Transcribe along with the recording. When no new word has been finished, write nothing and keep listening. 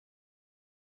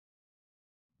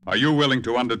Are you willing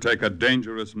to undertake a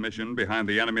dangerous mission behind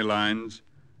the enemy lines,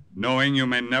 knowing you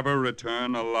may never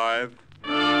return alive?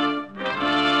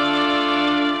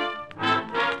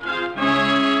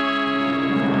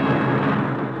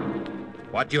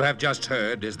 What you have just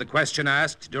heard is the question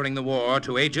asked during the war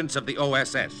to agents of the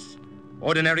OSS,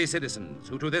 ordinary citizens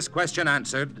who to this question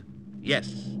answered, yes.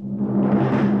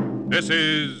 This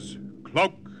is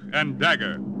Cloak and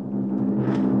Dagger.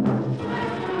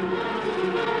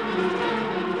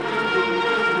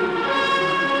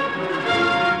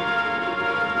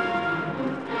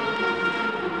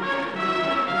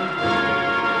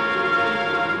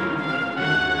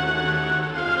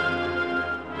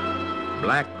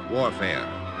 Black warfare,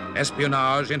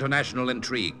 espionage, international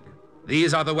intrigue.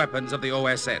 These are the weapons of the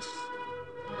OSS.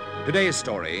 Today's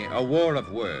story, A War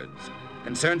of Words,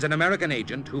 concerns an American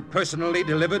agent who personally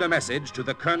delivered a message to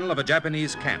the colonel of a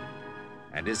Japanese camp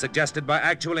and is suggested by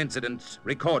actual incidents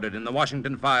recorded in the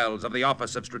Washington files of the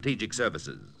Office of Strategic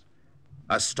Services.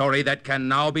 A story that can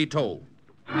now be told.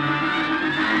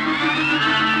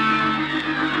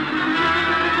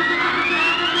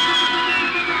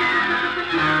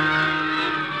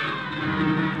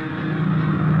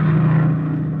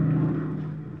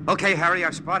 Okay, Harry,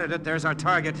 I've spotted it. There's our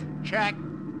target. Check.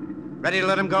 Ready to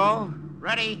let him go?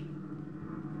 Ready.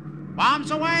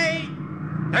 Bombs away!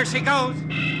 There she goes.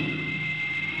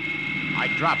 I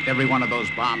dropped every one of those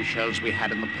bomb shells we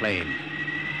had in the plane,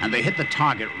 and they hit the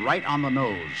target right on the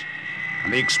nose.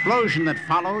 And the explosion that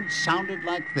followed sounded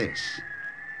like this.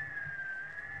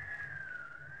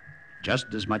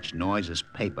 Just as much noise as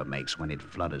paper makes when it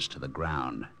flutters to the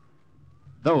ground.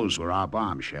 Those were our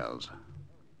bomb shells.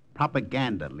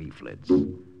 Propaganda leaflets.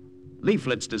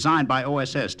 Leaflets designed by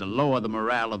OSS to lower the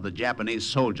morale of the Japanese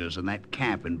soldiers in that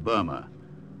camp in Burma.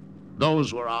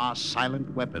 Those were our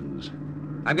silent weapons.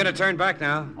 I'm going to turn back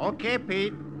now. Okay,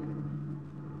 Pete.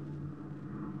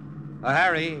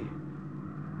 Harry,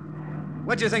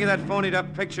 what'd you think of that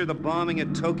phonied-up picture of the bombing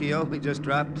at Tokyo we just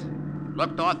dropped?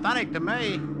 Looked authentic to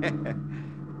me.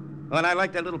 Well, and I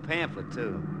like that little pamphlet,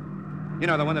 too. You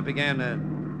know, the one that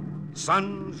began,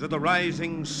 Sons of the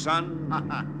Rising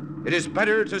Sun. It is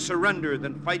better to surrender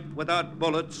than fight without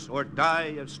bullets or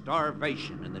die of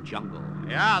starvation in the jungle.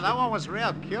 Yeah, that one was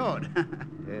real cute.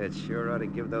 Yeah, it sure ought to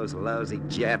give those lousy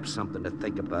Japs something to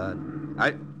think about.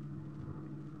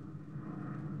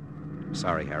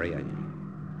 Sorry, Harry. I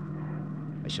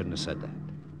shouldn't have said that.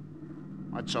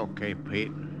 That's okay,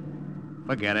 Pete.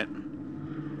 Forget it.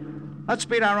 Let's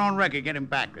beat our own record, get him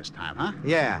back this time, huh?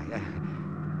 Yeah.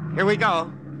 Here we go.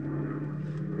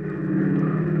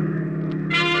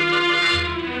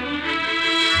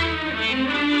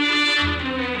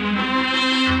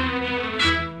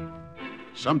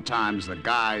 Sometimes the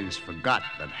guys forgot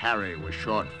that Harry was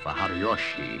short for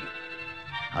Haruyoshi.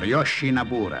 Haruyoshi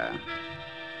Nabura.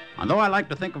 And though I like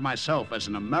to think of myself as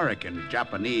an American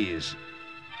Japanese,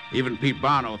 even Pete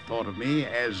Barno thought of me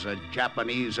as a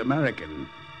Japanese American.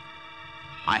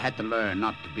 I had to learn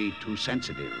not to be too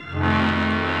sensitive.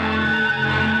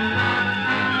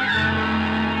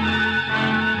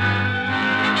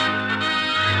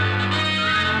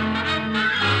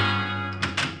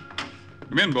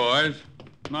 Come in, boys.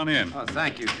 Come on in. Oh,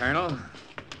 thank you, Colonel.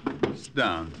 Sit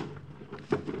down.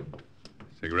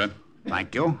 Cigarette?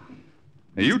 Thank you.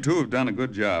 Now, you two have done a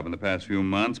good job in the past few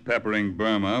months peppering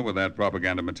Burma with that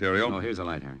propaganda material. Oh, here's a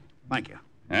light, Harry. Thank you.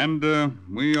 And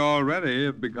we already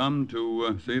have begun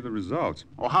to see the results.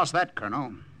 Oh, how's that,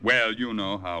 Colonel? Well, you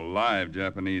know how live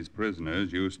Japanese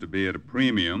prisoners used to be at a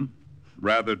premium.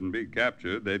 Rather than be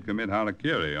captured, they'd commit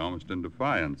harakiri, almost in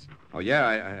defiance. Oh,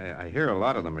 yeah, I hear a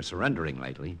lot of them are surrendering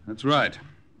lately. That's right.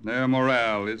 Their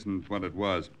morale isn't what it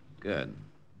was. Good.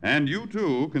 And you,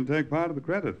 too, can take part of the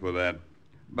credit for that.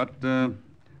 But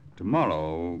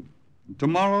tomorrow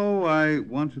I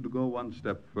want you to go one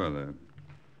step further.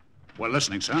 We're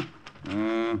listening, sir.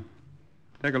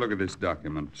 Take a look at this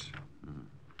document.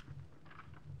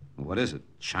 What is it,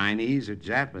 Chinese or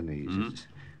Japanese? It's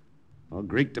all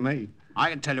Greek to me.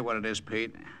 I can tell you what it is,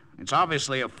 Pete. It's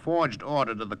obviously a forged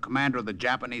order to the commander of the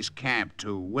Japanese camp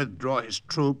to withdraw his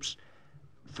troops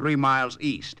 3 miles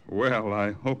east. Well,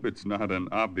 I hope it's not an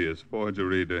obvious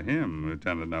forgery to him,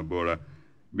 Lieutenant Nabura,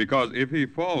 because if he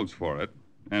falls for it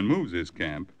and moves his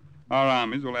camp, our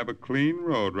armies will have a clean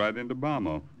road right into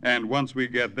Bamo. And once we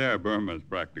get there, Burma's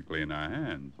practically in our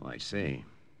hands. Oh, I see.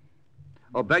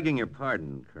 Oh, begging your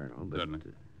pardon, Colonel, but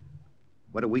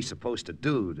what are we supposed to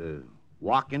do? To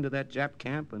walk into that Jap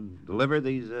camp and deliver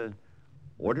these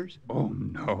orders? Oh,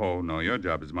 no. Your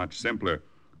job is much simpler.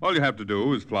 All you have to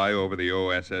do is fly over the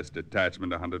OSS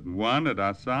Detachment 101 at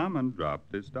Assam and drop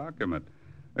this document.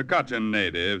 The Cochin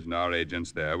natives and our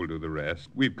agents there will do the rest.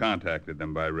 We've contacted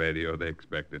them by radio. They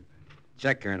expect it.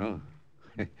 Check, Colonel.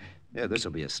 Yeah,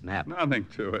 this'll be a snap. Nothing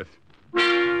to it.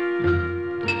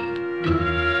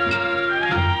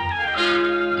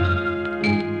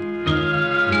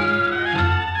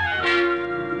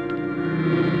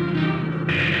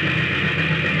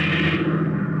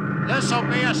 This'll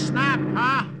be a snap,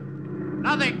 huh?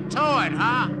 Nothing to it,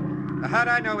 huh? How'd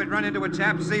I know we'd run into a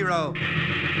Jap Zero?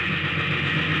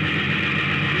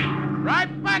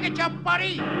 Right back at you,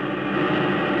 buddy.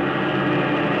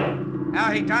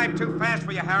 Now he dived too fast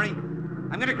for you, Harry.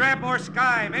 I'm gonna grab more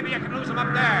sky. Maybe I can lose him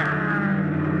up there.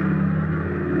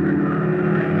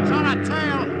 He's on a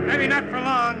tail. Maybe not for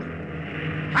long.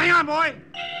 Hang on, boy.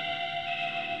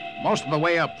 Most of the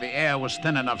way up, the air was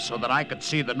thin enough so that I could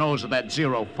see the nose of that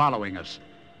Zero following us.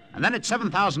 And then at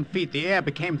 7,000 feet, the air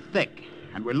became thick,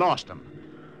 and we lost him.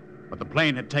 But the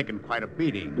plane had taken quite a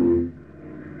beating.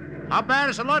 How bad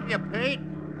is it looking you, Pete?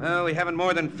 Well, we haven't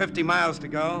more than 50 miles to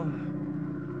go.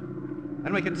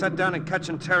 Then we can set down in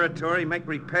Cochin territory, make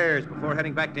repairs before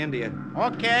heading back to India.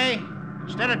 Okay.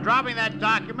 Instead of dropping that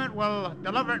document, we'll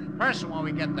deliver it in person when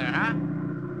we get there, huh?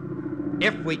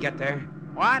 If we get there.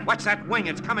 What? Watch that wing.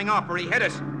 It's coming off or he hit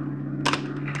us.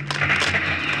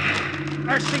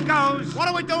 There she goes. What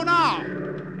do we do now?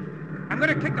 I'm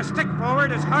going to kick the stick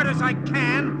forward as hard as I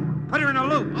can, put her in a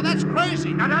loop. Oh, that's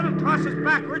crazy. Now that'll toss us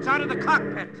backwards out of the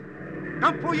cockpit.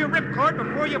 Don't pull your ripcord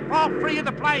before you fall free of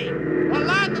the plane. We'll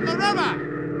land in the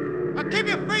river. Now keep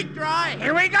your feet dry.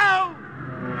 Here we go.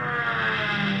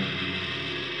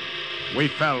 We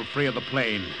fell free of the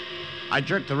plane. I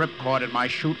jerked the ripcord and my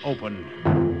chute opened.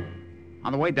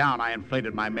 On the way down, I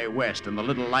inflated my Mae West and the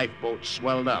little lifeboat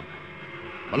swelled up.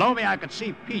 Below me, I could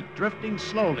see Pete drifting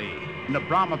slowly in the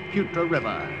Brahmaputra River.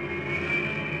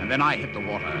 And then I hit the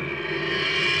water.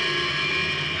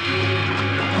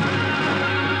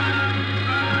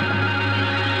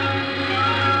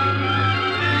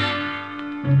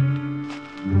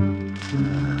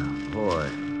 Boy.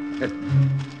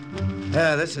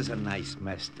 Yeah, this is a nice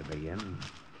mess to be in.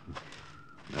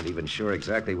 Not even sure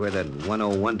exactly where that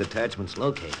 101 detachment's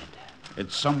located.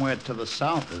 It's somewhere to the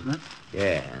south, isn't it?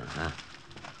 Yeah, huh?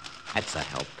 That's a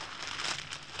help.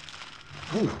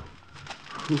 Whew.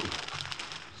 This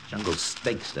jungle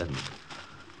stinks, doesn't it?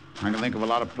 I can think of a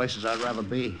lot of places I'd rather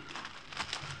be.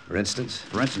 For instance?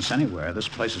 For instance, anywhere. This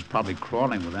place is probably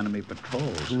crawling with enemy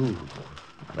patrols. Ooh,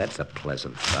 that's a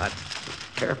pleasant thought.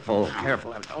 Careful,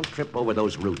 careful. Don't trip over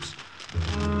those roots.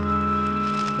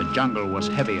 The jungle was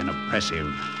heavy and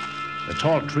oppressive. The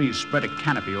tall trees spread a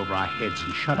canopy over our heads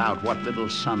and shut out what little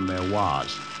sun there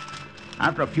was.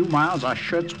 After a few miles, our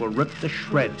shirts were ripped to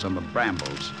shreds on the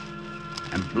brambles,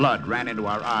 and blood ran into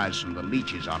our eyes from the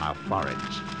leeches on our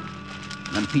foreheads.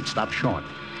 And then Pete stopped short.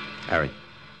 Harry,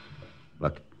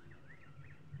 look.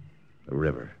 The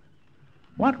river.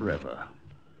 What river?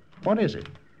 What is it?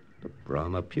 The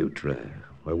Brahmaputra,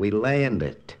 where we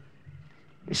landed.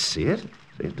 You see it?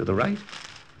 See it to the right?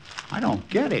 I don't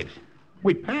get it.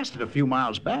 We passed it a few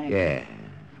miles back. Yeah,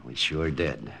 we sure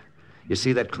did. You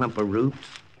see that clump of roots?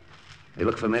 They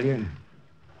look familiar?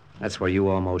 That's where you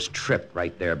almost tripped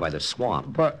right there by the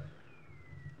swamp. But...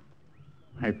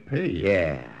 Hey, Pete.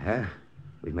 Yeah, huh?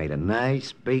 We've made a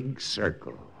nice big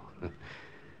circle.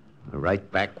 We're right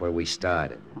back where we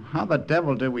started. How the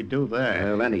devil did we do that?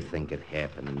 Well, anything could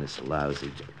happen in this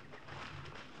lousy...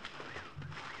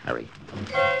 Harry.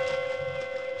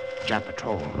 Jap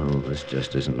patrol. Oh, this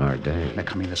just isn't our day. They're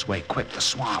coming this way, quick, the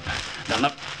swamp. They'll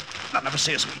never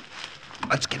see us.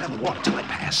 Let's get in the water till they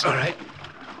pass. All right.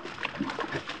 All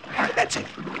right, that's it.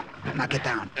 Now get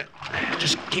down.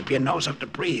 Just keep your nose up to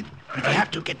breathe. If you have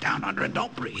to, get down under and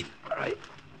don't breathe. All right.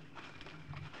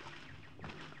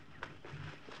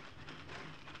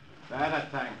 Better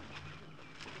thing.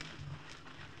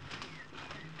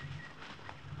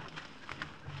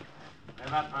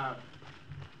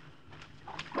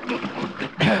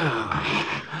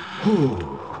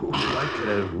 I could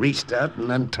have reached out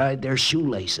and untied their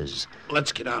shoelaces.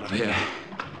 Let's get out of here.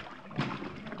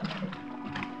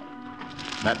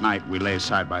 That night, we lay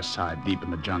side by side deep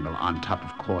in the jungle on top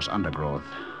of coarse undergrowth,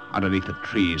 underneath the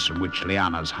trees from which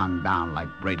lianas hung down like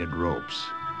braided ropes.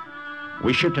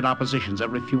 We shifted our positions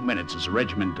every few minutes as a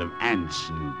regiment of ants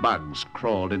and bugs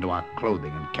crawled into our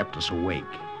clothing and kept us awake.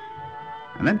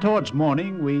 And then towards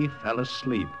morning, we fell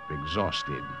asleep,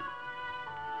 exhausted.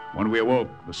 When we awoke,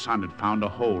 the sun had found a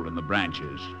hole in the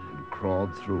branches and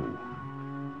crawled through.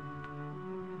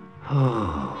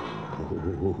 Oh,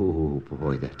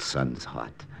 boy, that sun's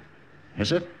hot.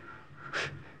 Is it?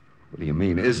 What do you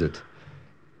mean, is it?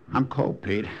 I'm cold,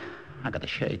 Pete. I got the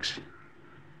shakes.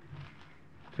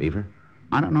 Fever?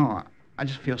 I don't know. I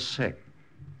just feel sick.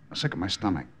 I'm sick at my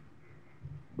stomach.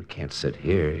 We can't sit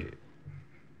here.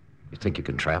 You think you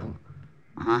can travel?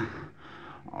 Huh?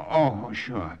 Oh,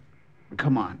 sure.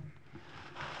 Come on.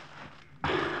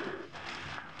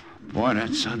 Boy,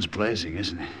 that sun's blazing,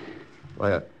 isn't it?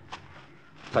 Why, I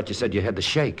thought you said you had the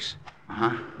shakes.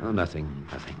 Huh? Oh, nothing.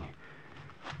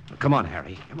 Well, come on,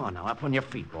 Harry. Come on now. Up on your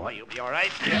feet, boy. You'll be all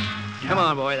right. Yeah. Come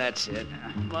on, boy. That's it.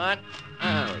 Come on.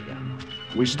 There we go.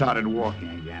 We started walking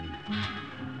again.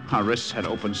 Our wrists had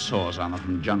open sores on them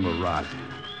from jungle rot.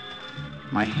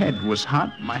 My head was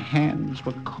hot, my hands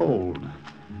were cold.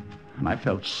 And I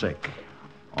felt sick.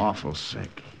 Awful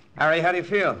sick. Harry, how do you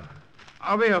feel?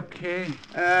 I'll be okay.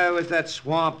 It was that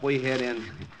swamp we hid in.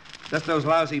 Just those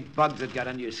lousy bugs that got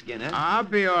under your skin, huh? I'll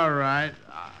be all right.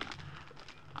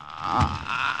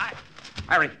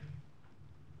 Harry!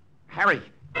 Harry!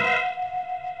 Can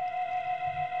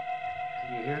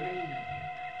you hear me?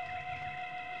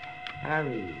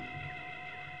 Harry!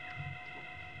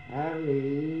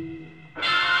 Harry!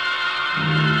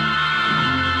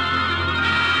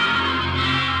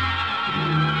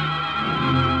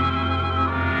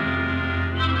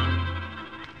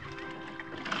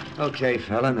 Okay,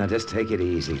 fella, now just take it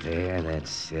easy there.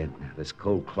 That's it. This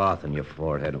cold cloth on your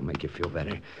forehead will make you feel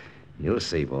better. You'll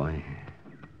see, boy.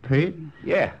 Pete?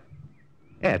 Yeah,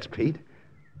 it's Pete.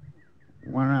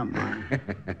 Where am I?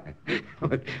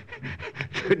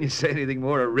 Couldn't you say anything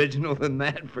more original than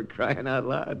that, for crying out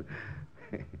loud?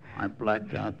 I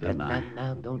blacked out, didn't I?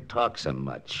 Now, don't talk so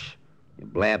much. You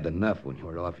blabbed enough when you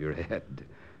were off your head.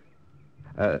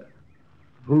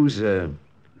 Who's,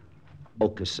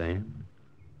 Okasan?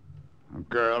 A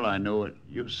girl I knew at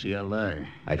UCLA.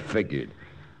 I figured.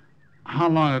 How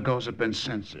long ago's it been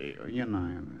since?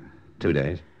 2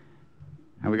 days.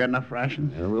 Have we got enough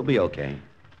rations? We'll be okay.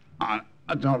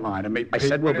 Don't lie to me, Pete. I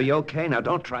said we'll be okay. Now,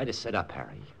 don't try to sit up,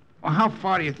 Harry. Well, how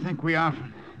far do you think we are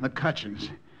from the Cutchins?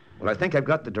 Well, I think I've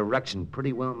got the direction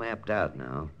pretty well mapped out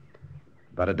now.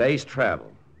 About a day's travel,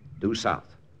 due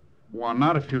south. Well,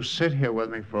 not if you sit here with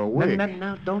me for a week.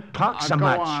 No, don't talk so Go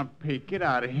much. on, Pete. Get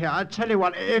out of here. I'll tell you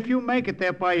what, if you make it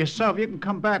there by yourself, you can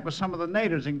come back with some of the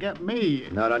natives and get me.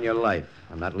 Not on your life.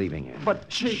 I'm not leaving here. But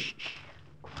Shh.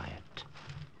 Quiet.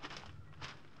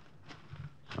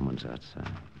 Someone's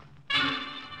outside.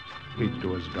 Pete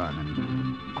drew his gun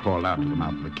and crawled out to the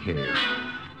mouth of the cave.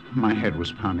 My head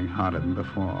was pounding harder than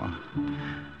before.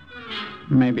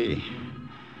 Maybe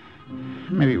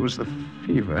it was the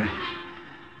fever.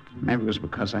 Maybe it was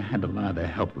because I had to lie there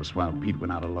helpless while Pete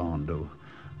went out alone to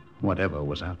whatever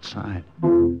was outside.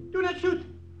 Do not shoot.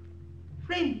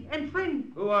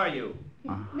 Friend. Who are you?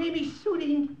 Name is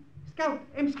Shooting. Scout.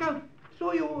 Scout.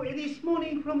 Saw you this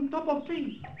morning from top of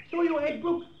tree. Saw you at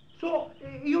Brook. Saw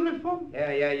uniform.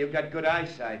 Yeah, you've got good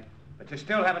eyesight. But you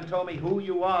still haven't told me who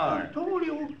you I are. told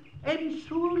you.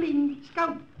 Shooting.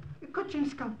 Scout. Cutchin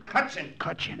Scout.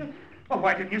 Cutchin? Well,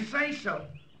 why didn't you say so?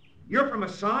 You're from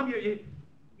Assam?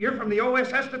 You're from the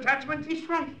OSS detachment? It's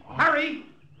right. Harry,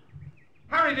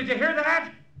 did you hear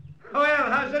that?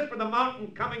 Well, how's this for the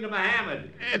mountain coming to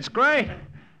Mohammed? It's great.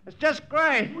 It's just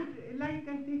great. Would like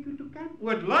I take you to camp?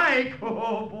 Would like?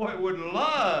 Oh, boy, would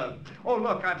love. Oh,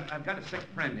 look, I've got a sick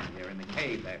friend in here in the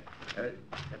cave there.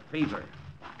 Fever.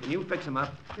 Can you fix him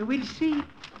up? We'll see.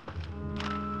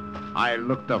 I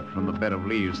looked up from the bed of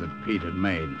leaves that Pete had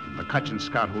made. The Cutchin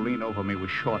Scout who leaned over me was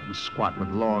short and squat with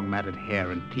long matted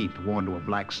hair and teeth worn to a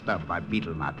black stub by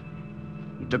beetle nut.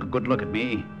 He took a good look at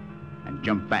me and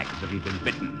jumped back as if he'd been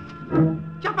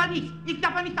bitten. Japanese! It's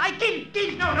Japanese! I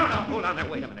kill! No. Hold on there.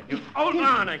 Wait a minute. You hold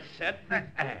on, I said.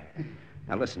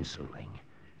 Now, listen, Suling.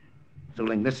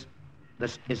 Suling, this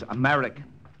is American.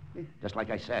 Just like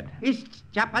I said. It's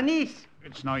Japanese.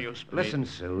 It's no use, Pete. Listen,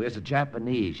 Sue, is a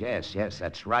Japanese. Yes,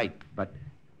 that's right. But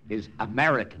is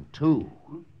American, too.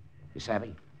 You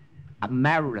savvy?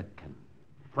 American.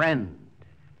 Friend.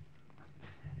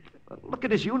 Look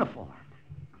at his uniform.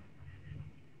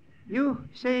 You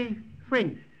say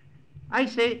friend. I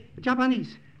say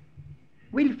Japanese.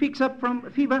 We'll fix up from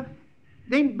fever,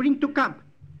 then bring to camp.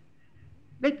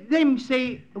 Let them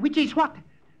say which is what.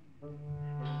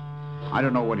 I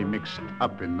don't know what he mixed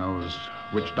up in those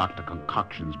witch doctor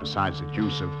concoctions besides the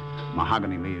juice of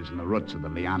mahogany leaves and the roots of the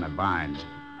liana vines.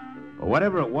 But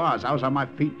whatever it was, I was on my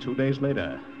feet 2 days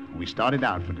later. We started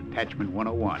out for Detachment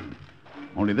 101.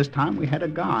 Only this time we had a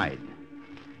guide.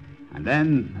 And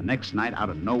then, the next night, out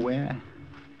of nowhere,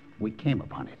 we came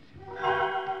upon it.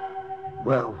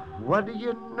 Well, what do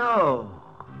you know?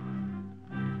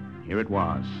 Here it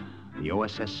was, the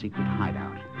OSS secret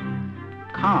hideout.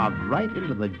 carved right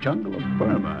into the jungle of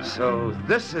Burma. So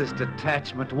this is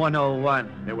Detachment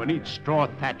 101. They were neat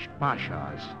straw-thatched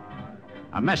pashas.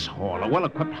 A mess hall, a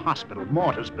well-equipped hospital,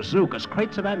 mortars, bazookas,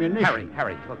 crates of ammunition.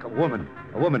 Harry, look, a woman,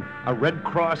 a Red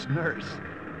Cross nurse.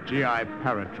 GI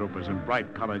paratroopers in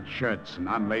bright-colored shirts and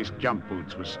unlaced jump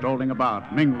boots were strolling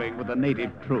about, mingling with the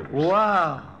native troops.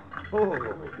 Wow. Oh,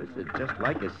 this is just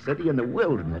like a city in the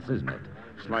wilderness, isn't it?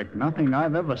 It's like nothing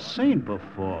I've ever seen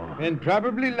before. And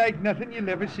probably like nothing you'll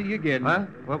ever see again. Huh?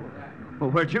 Well,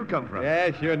 where'd you come from?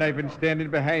 Yeah, sure, and I've been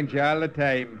standing behind you all the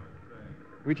time.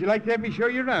 Would you like to have me show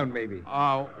you around, maybe?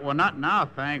 Oh, well, not now,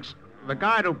 thanks. The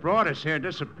guide who brought us here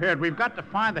disappeared. We've got to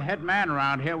find the head man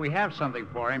around here. We have something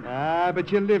for him. Ah,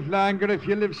 but you'll live longer if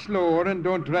you live slower and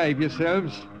don't drive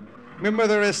yourselves. My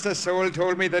mother, rest her soul,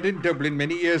 told me that in Dublin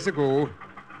many years ago.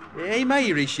 I'm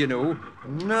Irish, you know.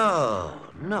 No,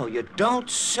 you don't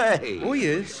say. Oh,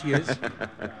 yes.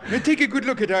 Now take a good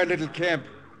look at our little camp.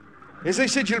 As I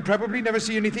said, you'll probably never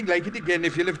see anything like it again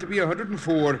if you live to be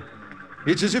 104.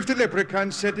 It's as if the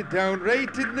leprechauns set it down right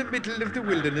in the middle of the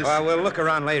wilderness. Well, we'll look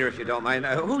around later if you don't mind.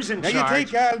 Who's in now, charge? you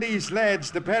take all these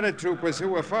lads, the paratroopers who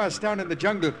were first down in the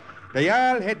jungle. They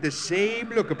all had the same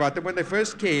look about them when they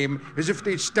first came, as if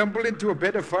they'd stumbled into a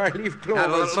bed of fire-leaf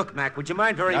clovers. Now, look, Mac, would you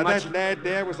mind very now, much? That lad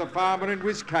there was a farmer in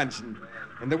Wisconsin.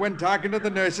 And they went talking to the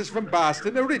nurses from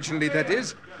Boston, originally, that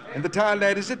is. And the tall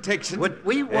lad is a Texan. What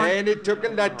we want... And it took a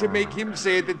lot to make him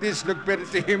say that this looked better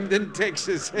to him than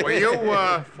Texas. Were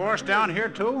you forced down here,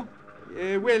 too?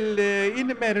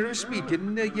 In a manner of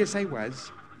speaking, yes, I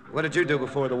was. What did you do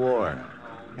before the war?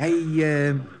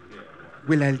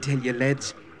 Well, I'll tell you,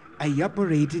 lads. I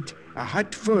operated a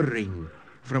hot fur ring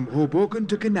from Hoboken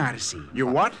to Canarsie. You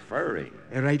what? Furry.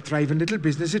 A right thriving little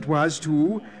business it was,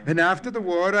 too. And after the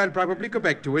war, I'll probably go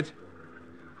back to it.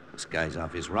 This guy's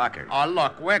off his rocker. Oh,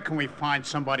 look, where can we find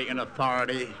somebody in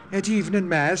authority? At evening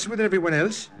mass with everyone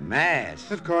else.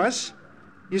 Mass? Of course.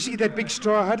 You see that big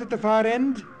straw hut at the far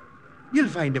end? You'll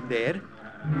find him there.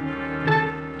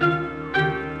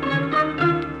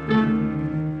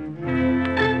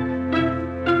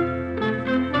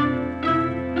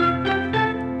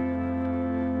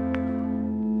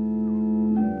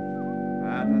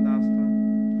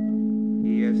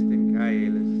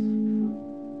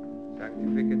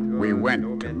 We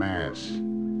went to Mass.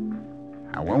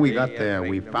 And when we got there,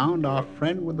 we found our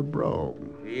friend with the brogue.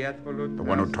 The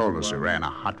one who told us he ran a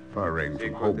hot fur ring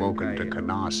from Hoboken to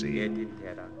Canarsie,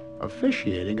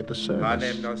 officiating at the service.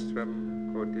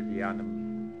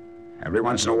 Every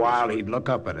once in a while, he'd look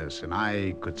up at us, and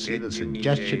I could see the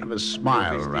suggestion of a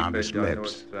smile around his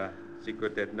lips.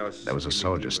 There was a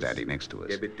soldier standing next to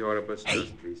us.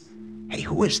 Hey,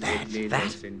 who is that?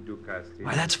 That?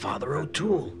 Why, that's Father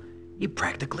O'Toole. He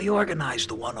practically organized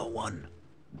the 101.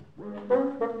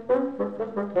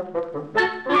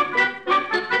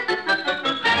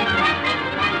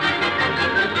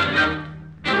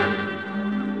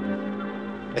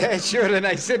 Sure, and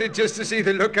I said it just to see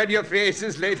the look on your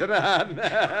faces later on.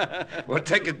 Well,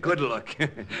 take a good look.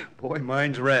 Boy,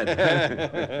 mine's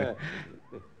red.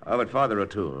 Oh, but Father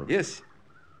O'Toole. Yes?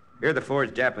 Here are the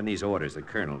forged Japanese orders the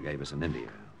Colonel gave us in India.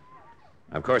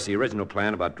 Of course, the original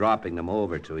plan about dropping them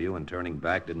over to you and turning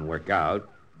back didn't work out,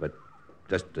 but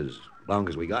just as long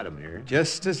as we got them here.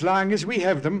 Just as long as we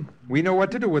have them, we know what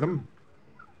to do with them.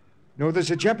 No,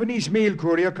 there's a Japanese mail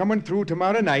courier coming through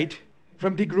tomorrow night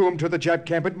from the Groom to the Jap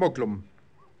camp at Muklum.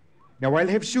 Now, I'll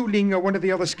have Su Ling or one of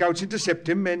the other scouts intercept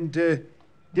him and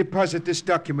deposit this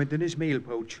document in his mail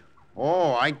pouch.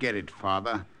 Oh, I get it,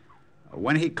 Father.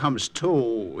 When he comes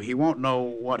to, he won't know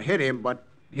what hit him, but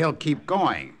he'll keep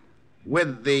going.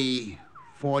 With the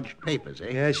forged papers,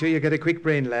 eh? Yeah, sure, you got a quick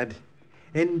brain, lad.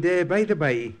 And by the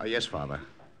by... Oh, yes, Father.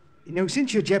 Now,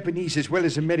 since you're Japanese as well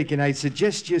as American, I'd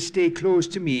suggest you stay close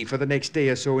to me for the next day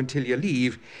or so until you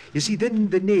leave. You see, then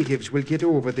the natives will get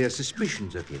over their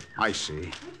suspicions of you. I see.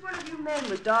 Which one of you men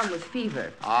was down with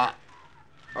fever? I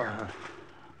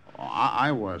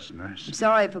was, nurse. I'm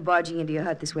sorry for barging into your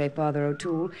hut this way, Father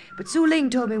O'Toole, but Su Ling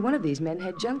told me one of these men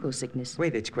had jungle sickness. Why,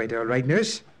 that's quite all right,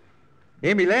 nurse.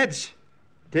 Hey, me lads,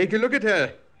 take a look at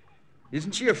her.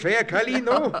 Isn't she a fair colleen,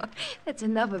 though? Oh, that's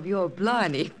enough of your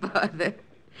blarney, Father.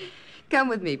 Come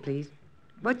with me, please.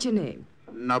 What's your name?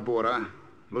 Nabura.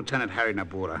 Lieutenant Harry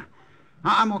Nabura.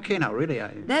 I'm okay now, really.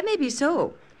 That may be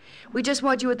so. We just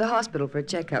want you at the hospital for a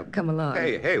checkup. Come along.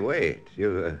 Hey, wait.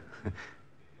 Do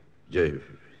you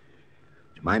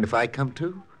mind if I come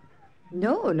too?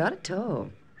 No, not at all.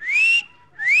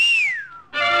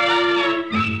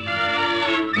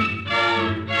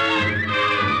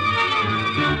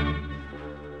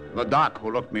 The doc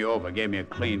who looked me over gave me a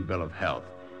clean bill of health.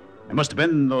 It must have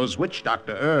been those witch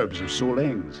doctor herbs of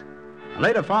Suling's.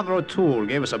 Later, Father O'Toole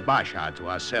gave us a basha to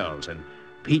ourselves, and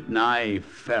Pete and I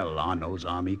fell on those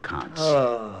army cons.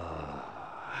 Oh.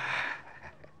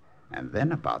 And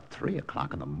then about 3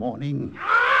 o'clock in the morning...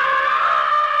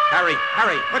 Harry,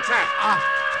 what's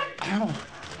that?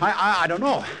 I don't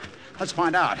know. Let's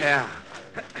find out. Yeah.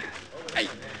 Hey,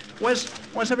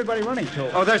 where's everybody running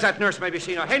to? Oh, there's that nurse maybe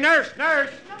seen her. Hey, nurse!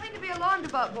 Nothing to be alarmed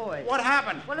about, boys. What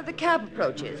happened? One of the camp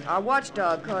approaches. Our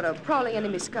watchdog caught a prowling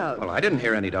enemy scout. Well, I didn't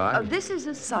hear any dog. Oh, this is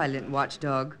a silent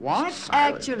watchdog. What?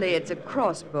 Actually, it's a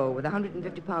crossbow with a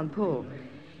 150-pound pull.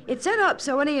 It's set up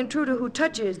so any intruder who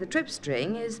touches the trip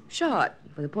string is shot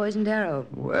with a poisoned arrow.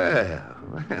 Well,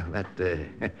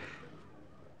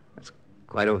 that's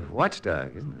quite a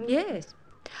watchdog, isn't it? Yes.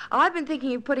 I've been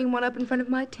thinking of putting one up in front of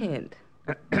my tent.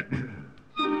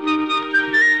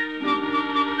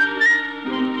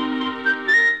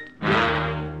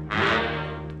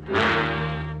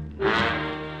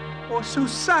 Oh, so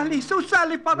Sally,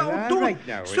 Father Well, O'Toole. all right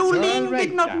now. It's Suling all right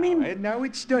did not now. mean... And now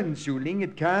it's done, Suling.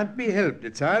 It can't be helped.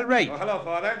 It's all right. Oh, hello,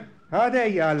 Father. Ah, there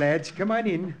you are, lads. Come on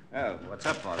in. Oh, what's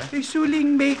up, Father?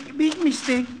 Suling make big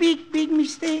mistake, big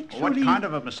mistake. What Suling. kind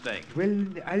of a mistake? Well,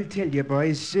 I'll tell you,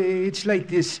 boys. It's like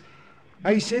this.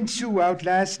 I sent Sue out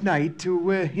last night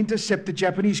to intercept the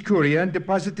Japanese courier and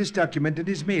deposit this document in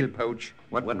his mail pouch.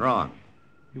 What went wrong?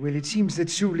 Well, it seems that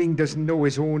Suling doesn't know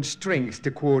his own strength,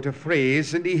 to quote a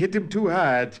phrase, and he hit him too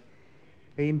hard.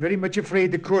 I'm very much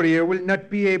afraid the courier will not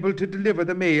be able to deliver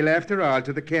the mail after all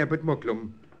to the camp at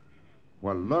Muklum.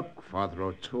 Well, look, Father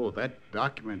O'Toole, that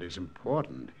document is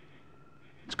important.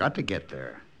 It's got to get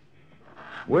there.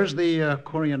 Where's the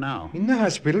courier now? In the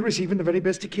hospital, receiving the very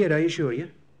best of care, I assure you.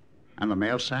 And the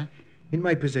mail sack? In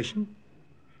my possession.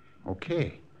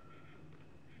 Okay.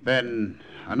 Then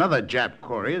another Jap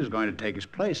courier is going to take his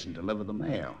place and deliver the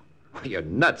mail. Well, you're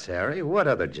nuts, Harry. What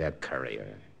other Jap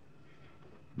courier?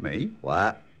 Me?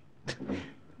 What?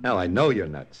 Now, I know you're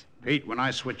nuts. Pete, when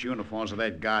I switch uniforms with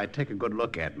that guy, take a good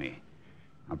look at me.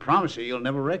 I promise you, you'll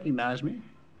never recognize me.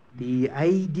 The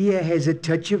idea has a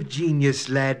touch of genius,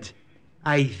 lad.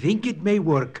 I think it may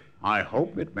work. I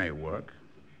hope it may work.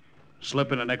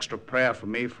 Slip in an extra prayer for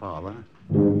me, Father.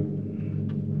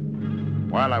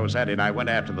 While I was at it, I went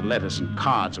after the letters and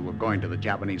cards that were going to the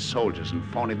Japanese soldiers and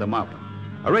phoned them up.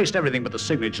 Erased everything but the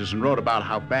signatures and wrote about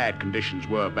how bad conditions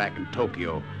were back in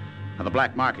Tokyo, how the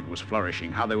black market was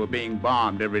flourishing, how they were being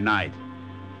bombed every night.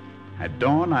 At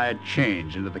dawn, I had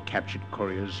changed into the captured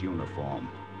courier's uniform.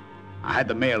 I had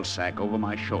the mail sack over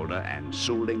my shoulder and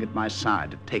Suling at my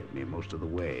side to take me most of the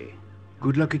way.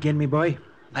 Good luck again, me boy.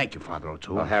 Thank you, Father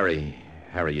O'Toole. Oh, Harry,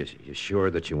 you sure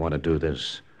that you want to do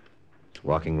this? It's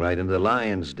walking right into the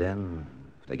lion's den.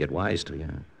 If they get wise to you.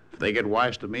 If they get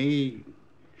wise to me,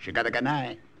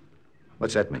 shigadaganai.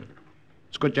 What's that mean?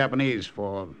 It's good Japanese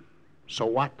for so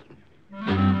what?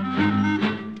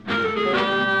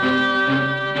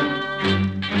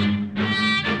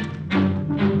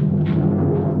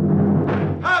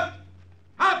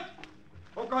 Halt!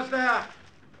 Who goes there?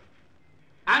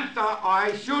 Answer or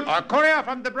I shoot. A courier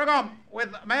from the Brigham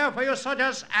with mail for your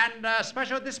soldiers and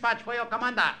special dispatch for your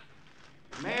commander.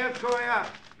 Mail courier,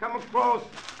 come close.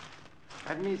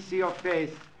 Let me see your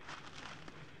face.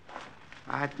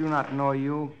 I do not know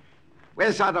you.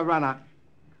 Where's the other runner?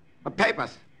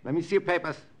 Papers. Let me see your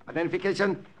papers.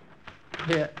 Identification.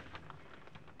 Here.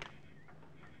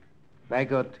 Very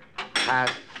good.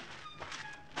 Pass.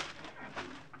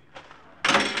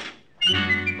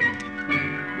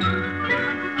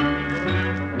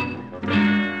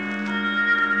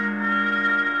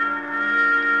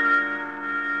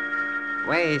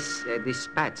 Where is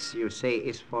dispatch you say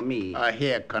is for me?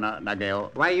 Here, Colonel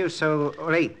Nagao. Why you so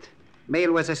late?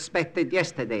 Mail was expected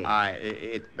yesterday.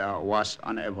 It was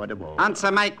unavoidable.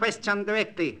 Answer my question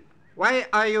directly. Why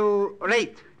are you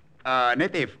late?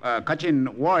 Native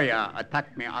Kachin warrior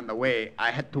attacked me on the way.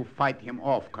 I had to fight him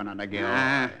off, Colonel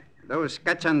Nagao. Those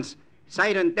Kachans,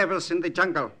 silent devils in the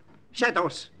jungle.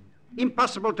 Shadows.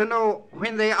 Impossible to know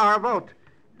when they are about.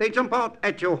 They jump out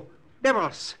at you.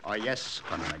 Devils. Oh, yes,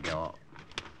 Colonel Nagao.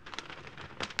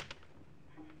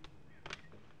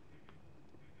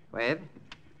 Well,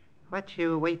 what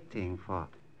you waiting for?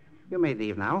 You may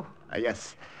leave now.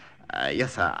 Yes.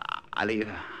 Yes, sir. I leave.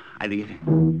 I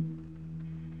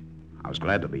was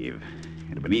glad to leave.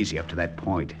 It had been easy up to that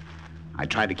point. I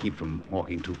tried to keep from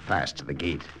walking too fast to the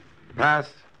gate.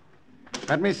 Pass.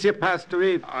 Let me see a pass to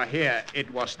read. Here, it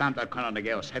was stamped at Colonel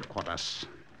Nagao's headquarters.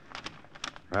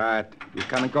 Right. You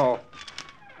can go.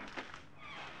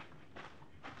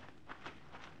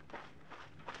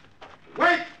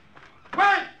 Wait!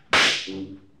 Wait!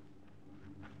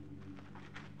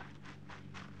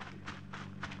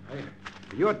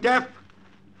 You're deaf?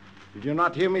 Did you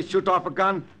not hear me shoot off a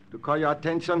gun to call your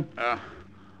attention?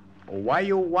 Why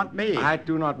you want me? I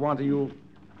do not want you.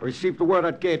 Received the word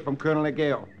at gate from Colonel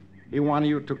Gale. He wanted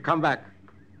you to come back.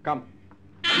 Come.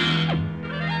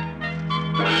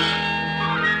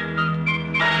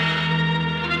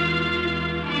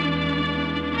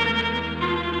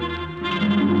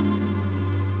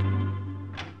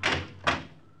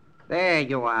 There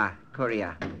you are,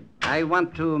 courier. I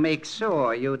want to make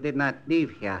sure you did not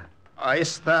leave here.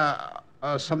 Is there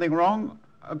something wrong,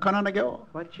 Colonel Gale?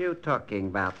 What you talking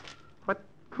about? What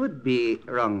could be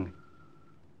wrong?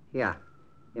 Here,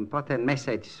 important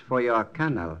message for your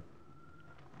colonel.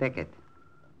 Take it.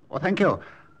 Well, thank you.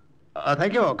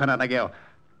 Thank you, Colonel Gale.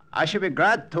 I should be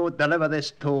glad to deliver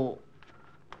this to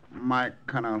my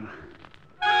colonel.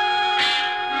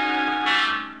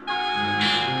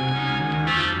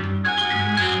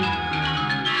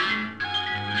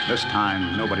 This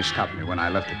time, nobody stopped me when I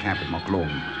left the camp at Mokloum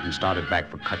and started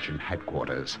back for Kutchin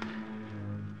headquarters.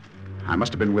 I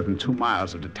must have been within 2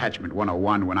 miles of Detachment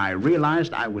 101 when I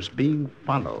realized I was being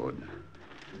followed.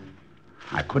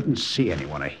 I couldn't see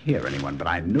anyone or hear anyone, but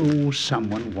I knew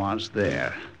someone was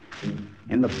there.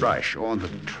 In the brush or in the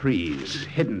trees,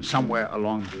 hidden somewhere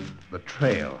along the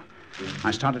trail.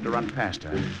 I started to run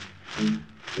faster.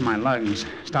 My lungs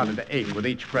started to ache with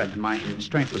each breath, and my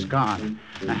strength was gone.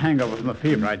 A hangover from the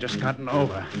fever I'd just gotten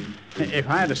over. If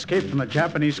I had escaped from the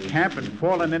Japanese camp and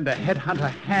fallen into headhunter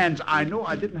hands, I knew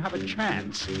I didn't have a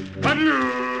chance.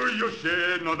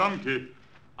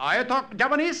 I talk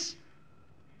Japanese?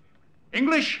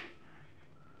 English?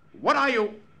 What are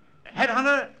you?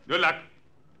 Headhunter? Good luck.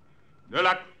 Good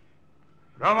luck.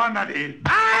 Ravanadil.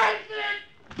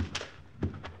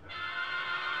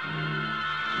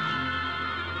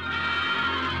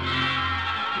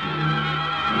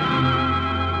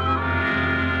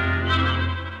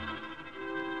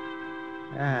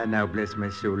 Now bless my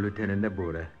soul, Lieutenant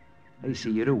Nabora. I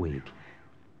see you're awake.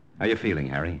 How you feeling,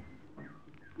 Harry?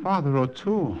 Father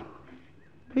O'Toole.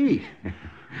 Pete.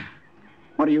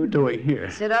 What are you doing here?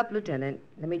 Sit up, Lieutenant.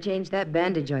 Let me change that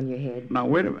bandage on your head. Now,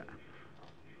 wait a minute.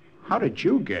 How did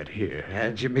you get here?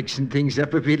 Aren't you mixing things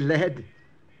up a bit, lad?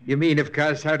 You mean, of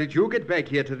course, how did you get back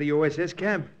here to the OSS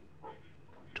camp?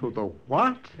 To the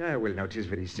what? Well, now, it is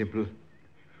very simple.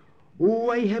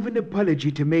 Oh, I have an apology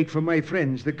to make for my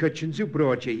friends, the Kutchins who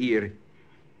brought you here.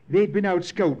 They'd been out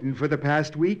scouting for the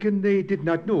past week, and they did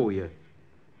not know you.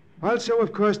 Also,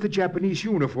 of course, the Japanese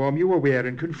uniform you were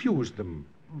wearing confused them.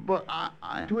 But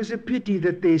It was a pity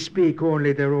that they speak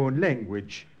only their own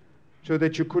language, so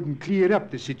that you couldn't clear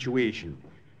up the situation.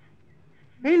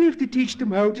 I'll have to teach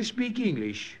them how to speak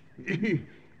English.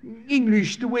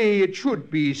 English the way it should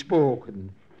be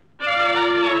spoken.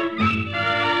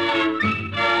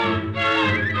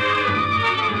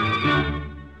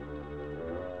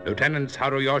 Lieutenants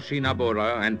Haruyoshi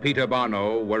Nabura and Peter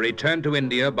Barno were returned to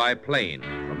India by plane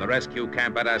from the rescue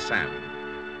camp at Assam.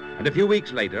 And a few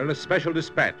weeks later, a special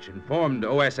dispatch informed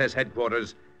OSS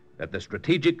headquarters that the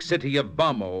strategic city of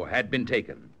Bamo had been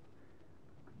taken.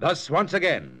 Thus, once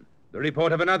again, the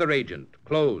report of another agent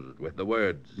closed with the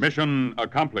words, Mission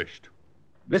accomplished.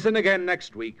 Listen again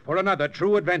next week for another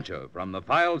true adventure from the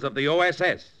files of the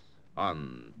OSS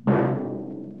on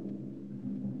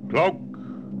Cloak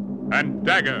and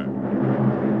Dagger.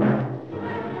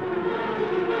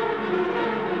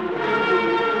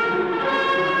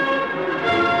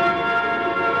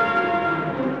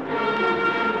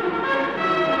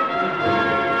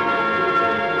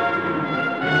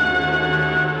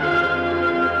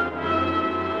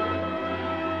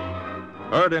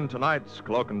 Heard in tonight's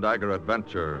Cloak and Dagger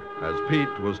adventure as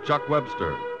Pete was Chuck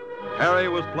Webster. Harry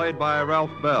was played by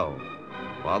Ralph Bell.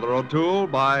 Father O'Toole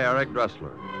by Eric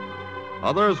Dressler.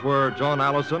 Others were Joan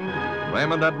Allison,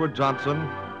 Raymond Edward Johnson,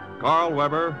 Carl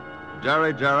Weber,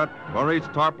 Jerry Jarrett, Maurice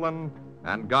Tarplin,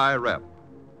 and Guy Rep.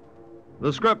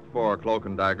 The script for Cloak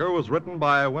and Dagger was written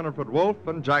by Winifred Wolfe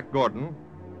and Jack Gordon,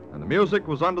 and the music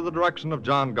was under the direction of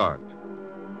John Gart.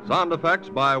 Sound effects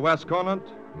by Wes Conant,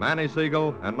 Manny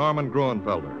Siegel, and Norman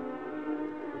Gruenfelder.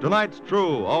 Tonight's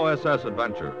true OSS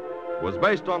adventure was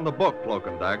based on the book Cloak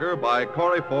and Dagger by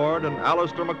Corey Ford and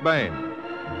Alistair McBain.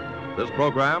 This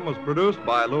program was produced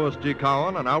by Louis G.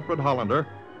 Cowan and Alfred Hollander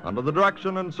under the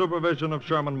direction and supervision of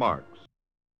Sherman March.